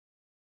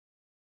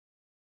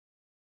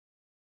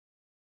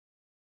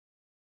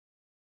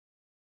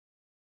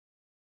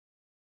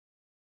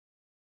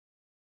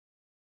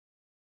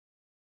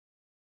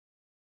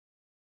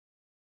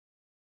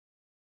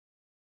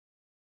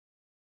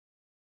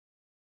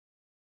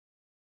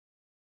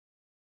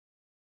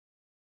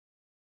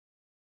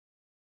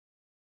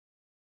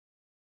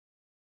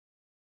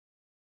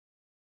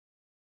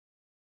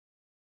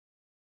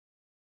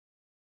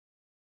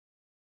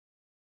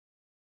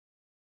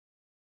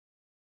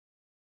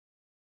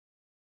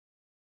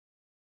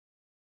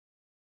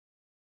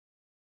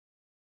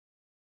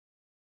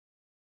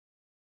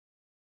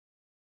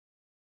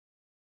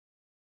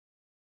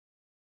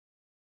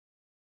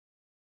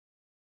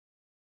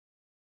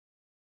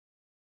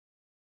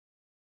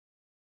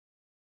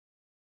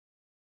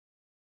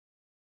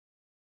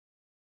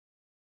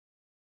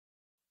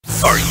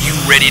Are you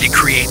ready to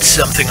create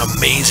something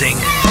amazing?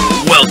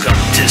 Welcome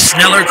to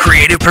Sneller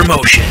Creative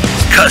Promotions,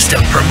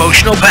 custom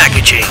promotional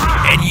packaging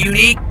and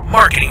unique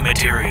marketing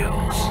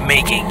materials,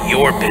 making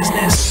your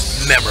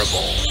business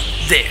memorable.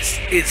 This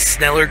is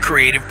Sneller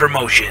Creative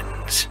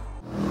Promotions.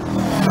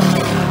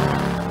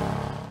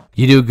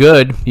 You do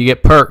good, you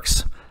get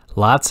perks.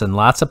 Lots and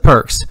lots of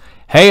perks.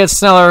 Hey, it's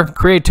Sneller,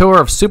 creator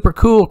of super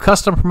cool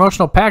custom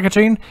promotional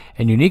packaging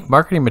and unique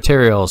marketing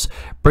materials,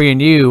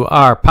 bringing you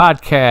our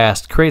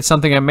podcast, Create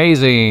Something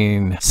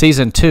Amazing,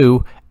 Season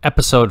 2,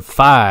 Episode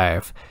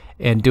 5,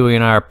 and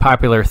doing our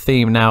popular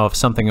theme now of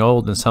something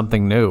old and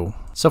something new.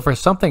 So for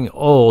something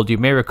old, you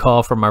may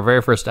recall from our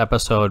very first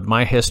episode,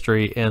 my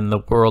history in the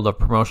world of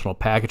promotional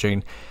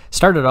packaging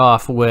started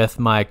off with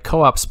my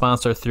co-op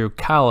sponsor through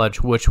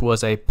college, which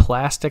was a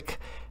plastic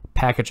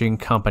packaging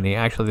company.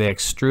 Actually, they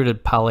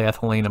extruded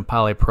polyethylene and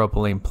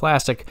polypropylene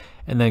plastic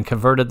and then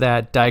converted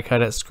that, die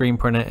cut it, screen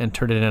print it, and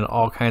turned it into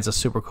all kinds of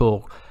super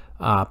cool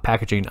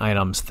packaging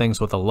items, things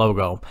with a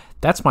logo.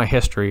 That's my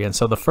history. And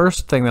so the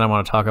first thing that I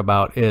want to talk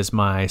about is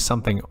my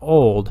something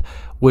old,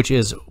 which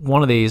is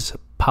one of these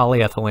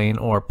polyethylene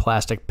or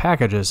plastic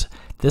packages.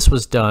 This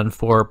was done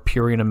for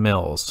Purina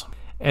Mills.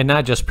 And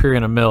not just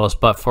Purina Mills,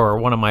 but for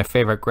one of my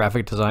favorite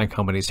graphic design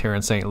companies here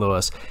in St.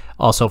 Louis.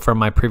 Also, from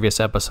my previous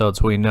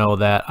episodes, we know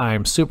that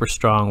I'm super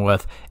strong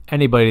with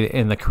anybody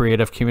in the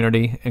creative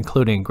community,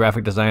 including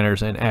graphic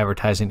designers and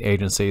advertising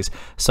agencies.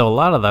 So a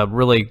lot of the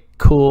really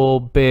cool,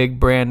 big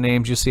brand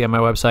names you see on my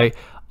website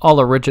all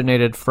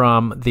originated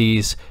from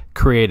these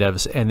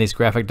creatives and these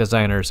graphic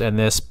designers, and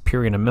this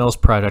Purina Mills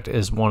project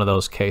is one of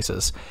those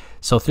cases.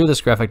 So through this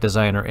graphic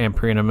designer and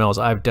Purina Mills,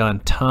 I've done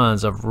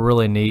tons of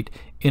really neat,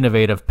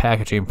 innovative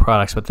packaging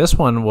products, but this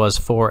one was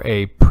for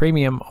a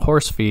premium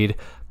horse feed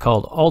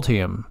called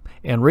Ultium.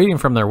 And reading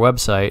from their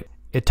website,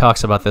 it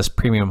talks about this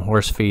premium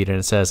horse feed, and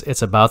it says,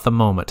 it's about the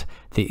moment,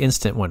 the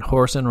instant when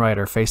horse and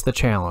rider face the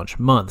challenge.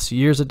 Months,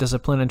 years of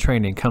discipline and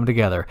training come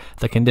together,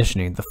 the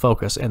conditioning, the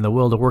focus, and the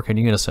will to work in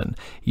unison.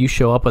 You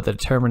show up with the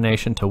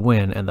determination to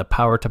win and the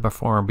power to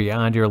perform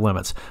beyond your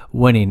limits.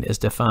 Winning is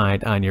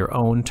defined on your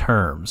own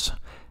terms.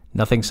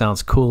 Nothing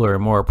sounds cooler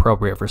and more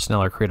appropriate for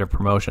Sneller Creative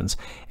Promotions.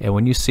 And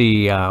when you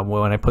see,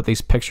 when I put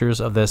these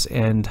pictures of this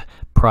end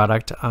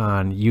product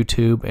on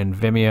YouTube and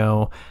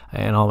Vimeo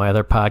and all my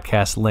other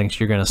podcast links,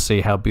 you're going to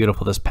see how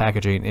beautiful this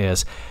packaging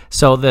is.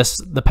 So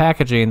the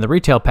packaging, the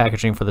retail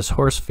packaging for this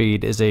horse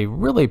feed is a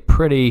really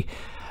pretty,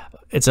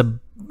 it's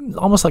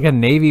almost like a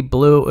navy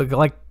blue,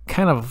 like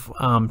kind of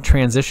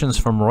transitions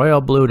from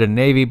royal blue to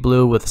navy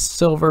blue with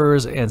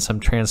silvers and some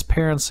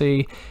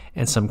transparency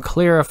and some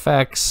clear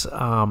effects.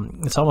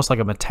 It's almost like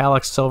a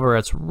metallic silver.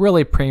 It's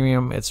really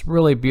premium. It's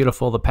really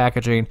beautiful, the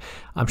packaging.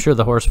 I'm sure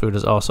the horse food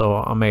is also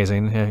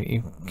amazing.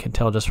 You can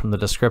tell just from the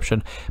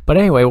description. But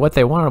anyway, what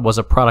they wanted was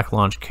a product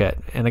launch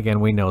kit. And again,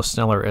 we know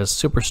Sneller is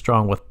super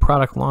strong with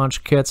product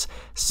launch kits,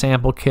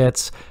 sample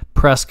kits,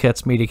 press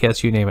kits, media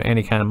kits, you name it,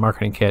 any kind of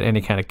marketing kit,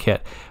 any kind of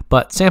kit.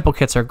 But sample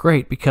kits are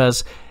great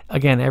because,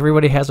 again,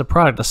 everybody has a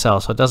product to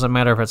sell, so it doesn't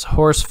matter if it's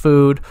horse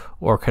food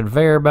or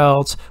conveyor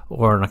belts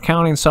or an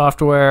accounting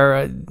software.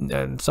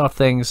 Soft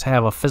things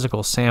have a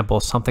physical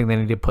sample, something they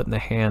need to put in the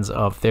hands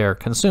of their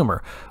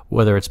consumer.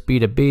 Whether it's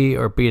B2B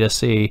or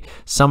B2C,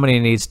 somebody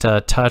needs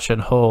to touch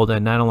and hold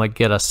and not only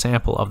get a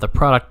sample of the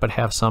product, but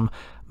have some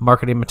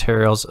marketing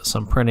materials,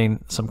 some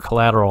printing, some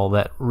collateral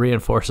that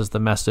reinforces the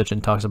message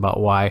and talks about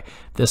why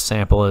this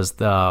sample is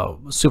the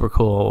super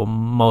cool,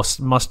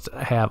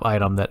 must-have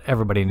item that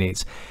everybody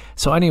needs.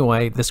 So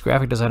anyway, this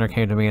graphic designer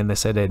came to me and they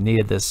said they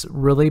needed this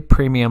really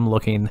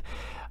premium-looking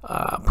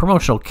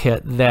promotional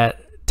kit that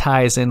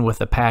ties in with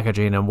the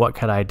packaging and what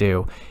could I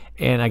do.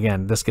 And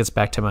again, this gets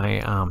back to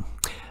my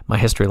my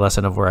history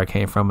lesson of where I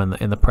came from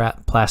in the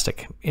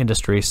plastic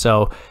industry.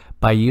 So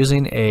by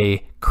using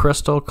a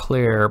crystal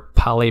clear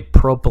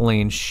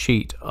polypropylene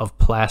sheet of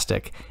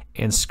plastic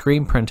and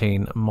screen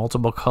printing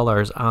multiple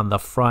colors on the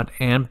front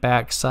and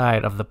back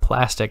side of the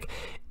plastic,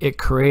 it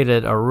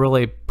created a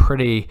really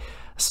pretty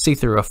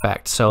see-through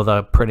effect. So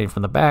the printing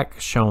from the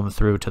back shone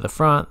through to the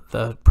front,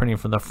 the printing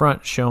from the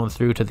front shone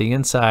through to the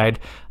inside.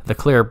 The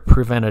clear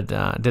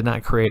did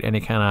not create any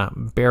kind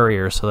of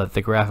barrier, so that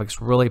the graphics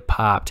really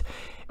popped.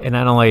 And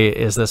not only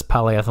is this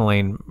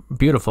polyethylene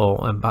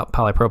beautiful, and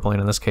polypropylene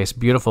in this case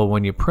beautiful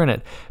when you print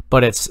it,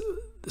 but it's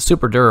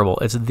super durable.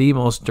 It's the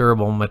most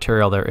durable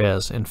material there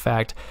is. In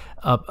fact,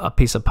 a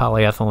piece of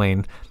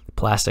polyethylene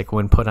plastic,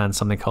 when put on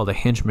something called a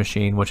hinge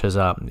machine, which is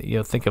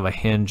think of a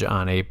hinge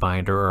on a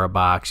binder or a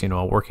box,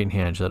 a working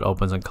hinge that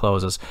opens and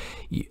closes.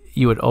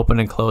 You would open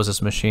and close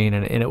this machine,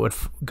 and it would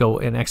go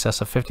in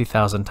excess of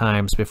 50,000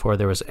 times before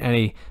there was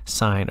any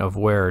sign of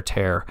wear or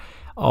tear.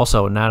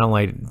 Also, not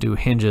only do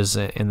hinges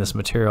in this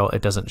material,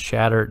 it doesn't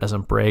shatter, it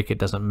doesn't break, it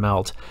doesn't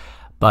melt,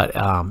 but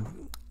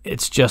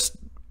it's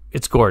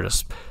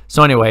gorgeous.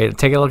 So anyway,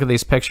 take a look at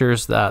these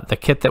pictures. The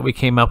kit that we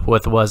came up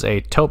with was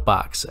a tote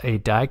box, a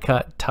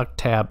die-cut tuck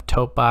tab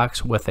tote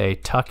box with a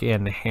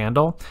tuck-in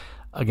handle.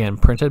 again,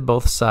 printed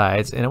both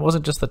sides, and it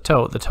wasn't just the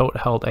tote. The tote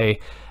held a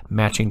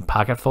matching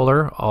pocket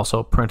folder,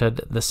 also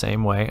printed the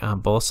same way on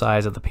both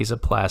sides of the piece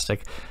of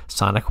plastic,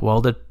 sonic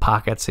welded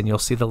pockets, and you'll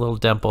see the little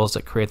dimples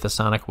that create the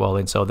sonic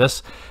welding. So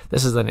this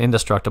is an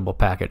indestructible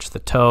package. The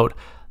tote,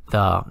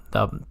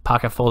 the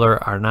pocket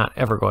folder are not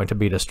ever going to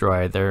be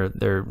destroyed.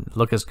 They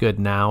look as good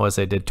now as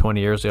they did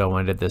 20 years ago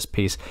when I did this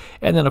piece.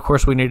 And then of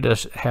course we needed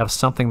to have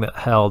something that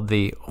held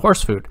the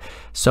horse food.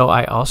 So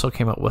I also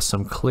came up with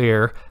some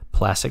clear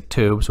plastic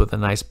tubes with a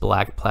nice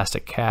black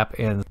plastic cap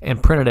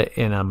and printed it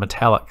in a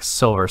metallic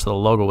silver. So the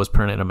logo was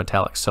printed in a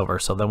metallic silver.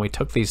 So then we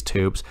took these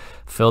tubes,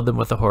 filled them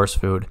with the horse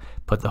food,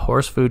 put the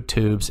horse food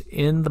tubes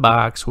in the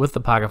box with the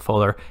pocket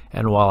folder,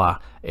 and voila,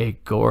 a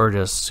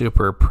gorgeous,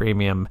 super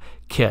premium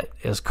kit,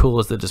 as cool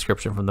as the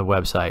description from the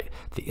website.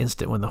 The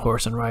instant when the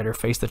horse and rider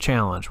face the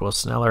challenge. Well,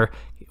 Sneller,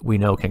 we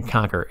know, can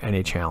conquer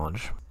any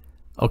challenge.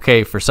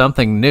 Okay, for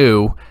something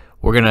new,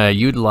 we're going to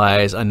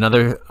utilize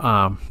another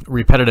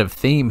repetitive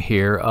theme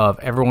here of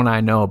everyone I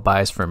know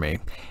buys from me,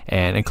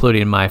 and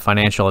including my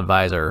financial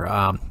advisor,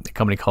 a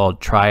company called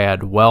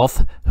Triad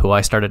Wealth, who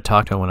I started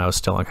talking to when I was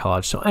still in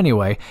college. So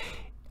anyway,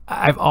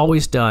 I've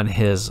always done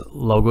his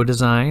logo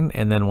design,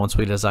 and then once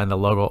we designed the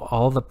logo,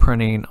 all the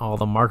printing, all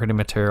the marketing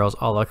materials,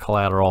 all the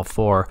collateral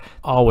for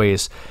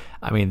always,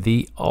 I mean,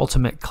 the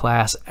ultimate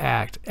class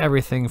act,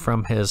 everything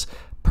from his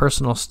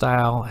personal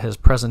style, his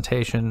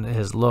presentation,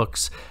 his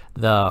looks,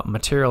 the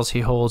materials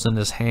he holds in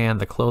his hand,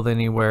 the clothing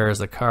he wears,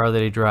 the car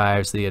that he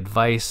drives, the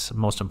advice,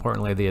 most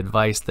importantly, the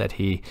advice that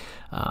he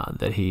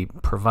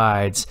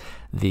provides,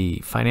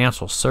 the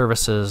financial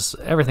services.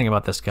 Everything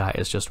about this guy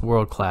is just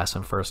world class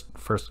and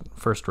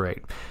first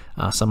rate.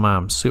 Someone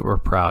I'm super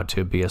proud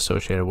to be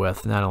associated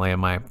with, not only in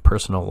my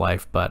personal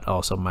life but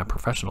also my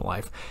professional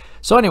life.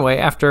 So anyway,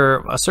 after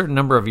a certain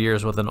number of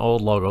years with an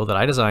old logo that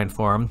I designed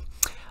for him,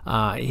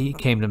 he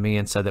came to me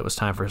and said that it was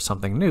time for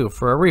something new,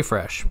 for a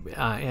refresh.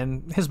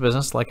 And his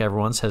business, like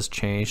everyone's, has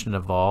changed and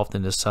evolved,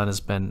 and his son has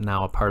been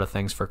now a part of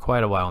things for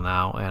quite a while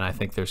now, and I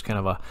think there's kind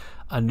of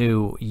a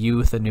new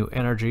youth, a new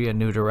energy, a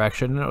new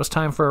direction, and it was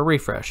time for a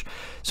refresh.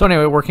 So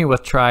anyway, working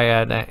with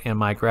Triad and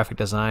my graphic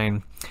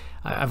design,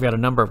 I've got a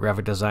number of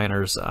graphic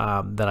designers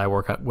that I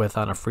work with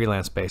on a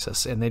freelance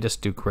basis, and they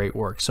just do great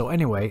work. So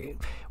anyway,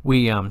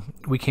 we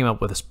came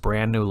up with this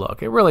brand new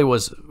look. It really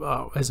was,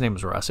 his name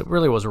is Russ. It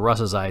really was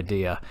Russ's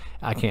idea.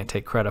 I can't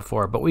take credit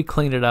for it, but we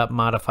cleaned it up,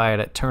 modified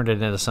it, turned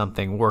it into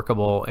something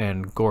workable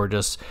and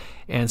gorgeous.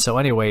 And so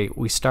anyway,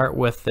 we start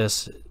with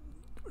this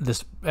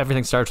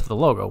everything starts with the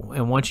logo,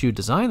 and once you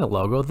design the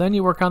logo, then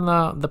you work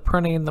on the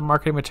printing, the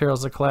marketing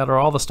materials, the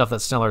collateral, all the stuff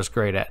that Sneller's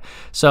great at.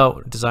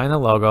 So design the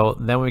logo,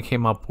 then we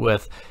came up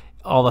with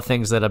all the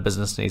things that a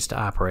business needs to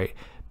operate: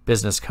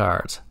 business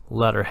cards,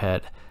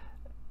 letterhead,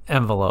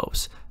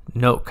 envelopes,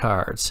 note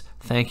cards,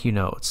 thank you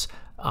notes.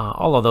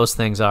 All of those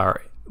things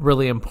are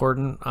really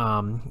important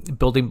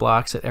building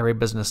blocks that every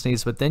business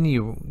needs, but then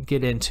you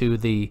get into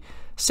the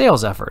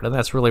sales effort, and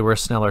that's really where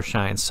Sneller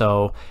shines.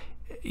 So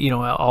you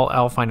know,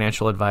 all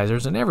financial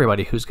advisors and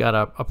everybody who's got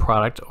a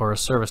product or a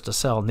service to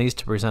sell needs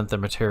to present the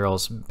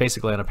materials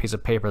basically on a piece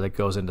of paper that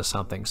goes into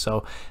something.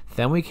 So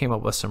then we came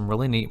up with some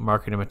really neat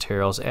marketing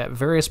materials at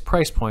various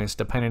price points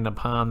depending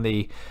upon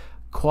the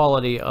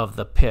quality of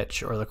the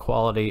pitch or the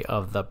quality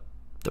of the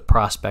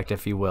prospect,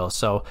 if you will.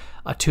 So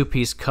a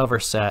two-piece cover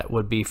set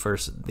would be for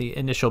the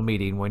initial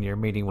meeting when you're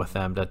meeting with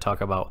them to talk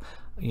about,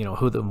 you know,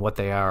 what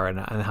they are and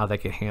how they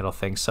can handle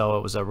things. So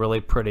it was a really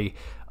pretty.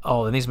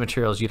 Oh, and these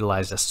materials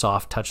utilized a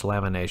soft touch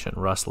lamination.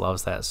 Russ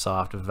loves that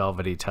soft,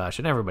 velvety touch,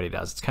 and everybody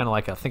does. It's kind of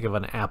like think of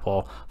an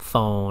Apple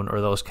phone or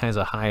those kinds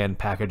of high-end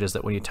packages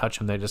that when you touch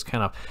them, they just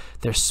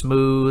they're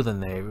smooth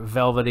and they're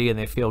velvety and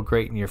they feel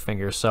great in your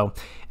fingers. So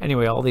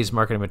anyway, all these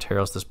marketing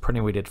materials, this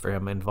printing we did for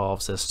him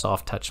involves this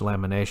soft touch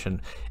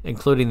lamination,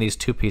 including these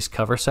two-piece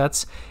cover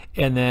sets.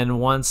 And then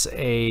once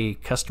a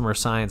customer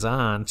signs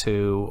on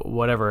to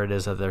whatever it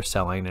is that they're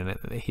selling, and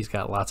he's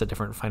got lots of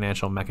different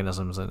financial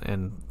mechanisms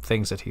and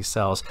things that he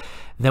sells,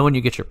 then when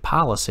you get your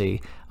policy,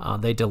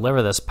 they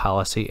deliver this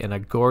policy in a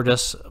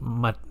gorgeous,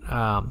 not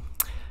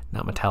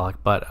metallic,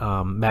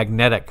 but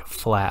magnetic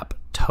flap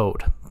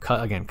tote.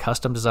 Again,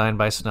 custom designed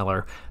by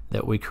Sneller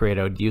that we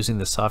created using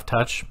the soft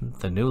touch,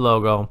 the new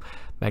logo,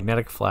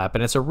 magnetic flap,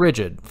 and it's a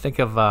rigid, think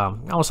of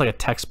almost like a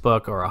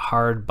textbook or a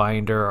hard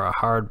binder or a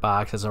hard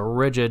box. It's a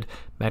rigid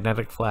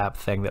magnetic flap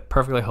thing that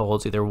perfectly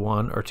holds either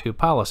one or two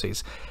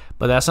policies.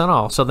 But that's not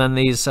all. So then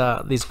these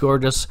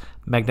gorgeous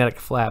magnetic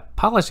flap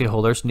policy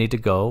holders need to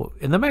go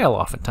in the mail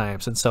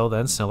oftentimes, and so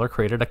then Sneller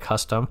created a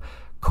custom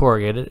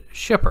corrugated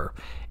shipper.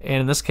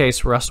 And in this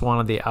case, Russ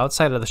wanted the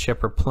outside of the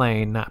shipper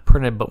plain, not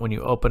printed, but when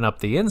you open up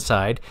the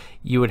inside,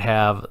 you would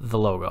have the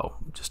logo.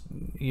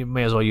 You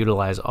may as well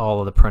utilize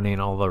all of the printing,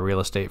 all the real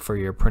estate for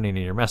your printing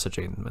and your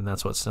messaging, and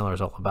that's what Sneller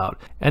is all about.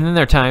 And then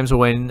there are times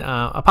when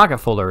a pocket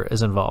folder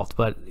is involved,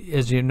 but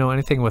as you know,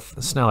 anything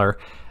with Sneller,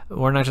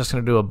 we're not just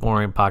going to do a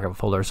boring pocket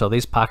folder. So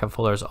these pocket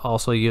folders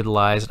also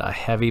utilized a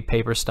heavy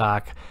paper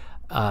stock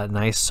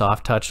nice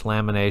soft touch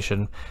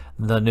lamination,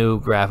 the new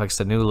graphics,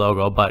 the new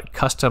logo, but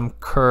custom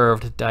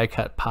curved die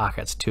cut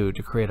pockets too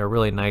to create a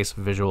really nice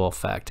visual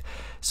effect.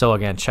 So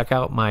again, check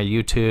out my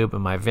YouTube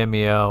and my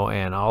Vimeo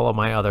and all of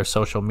my other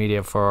social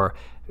media for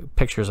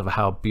pictures of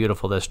how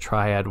beautiful this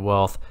Triad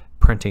Wealth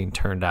printing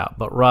turned out.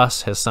 But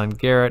Russ, his son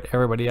Garrett,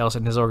 everybody else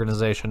in his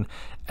organization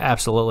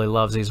absolutely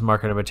loves these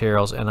marketing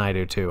materials, and I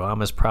do too.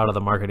 I'm as proud of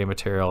the marketing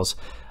materials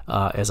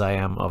as I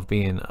am of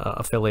being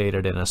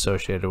affiliated and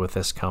associated with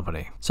this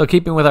company. So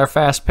keeping with our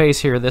fast pace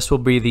here, this will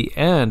be the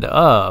end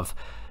of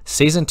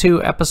Season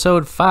 2,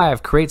 Episode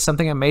 5, Create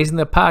Something Amazing,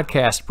 the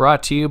podcast,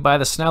 brought to you by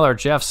the Sneller,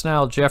 Jeff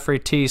Snell, Jeffrey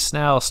T.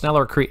 Snell,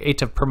 Sneller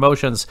Creative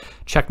Promotions.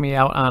 Check me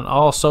out on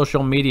all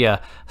social media,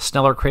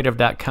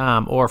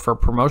 snellercreative.com, or for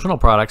promotional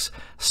products,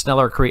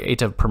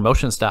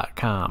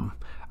 snellercreativepromotions.com.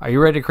 Are you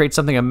ready to create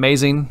something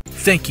amazing?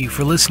 Thank you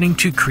for listening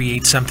to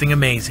Create Something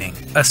Amazing,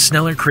 a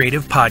Sneller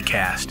Creative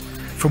podcast.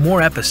 For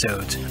more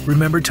episodes,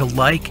 remember to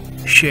like,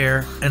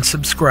 share, and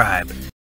subscribe.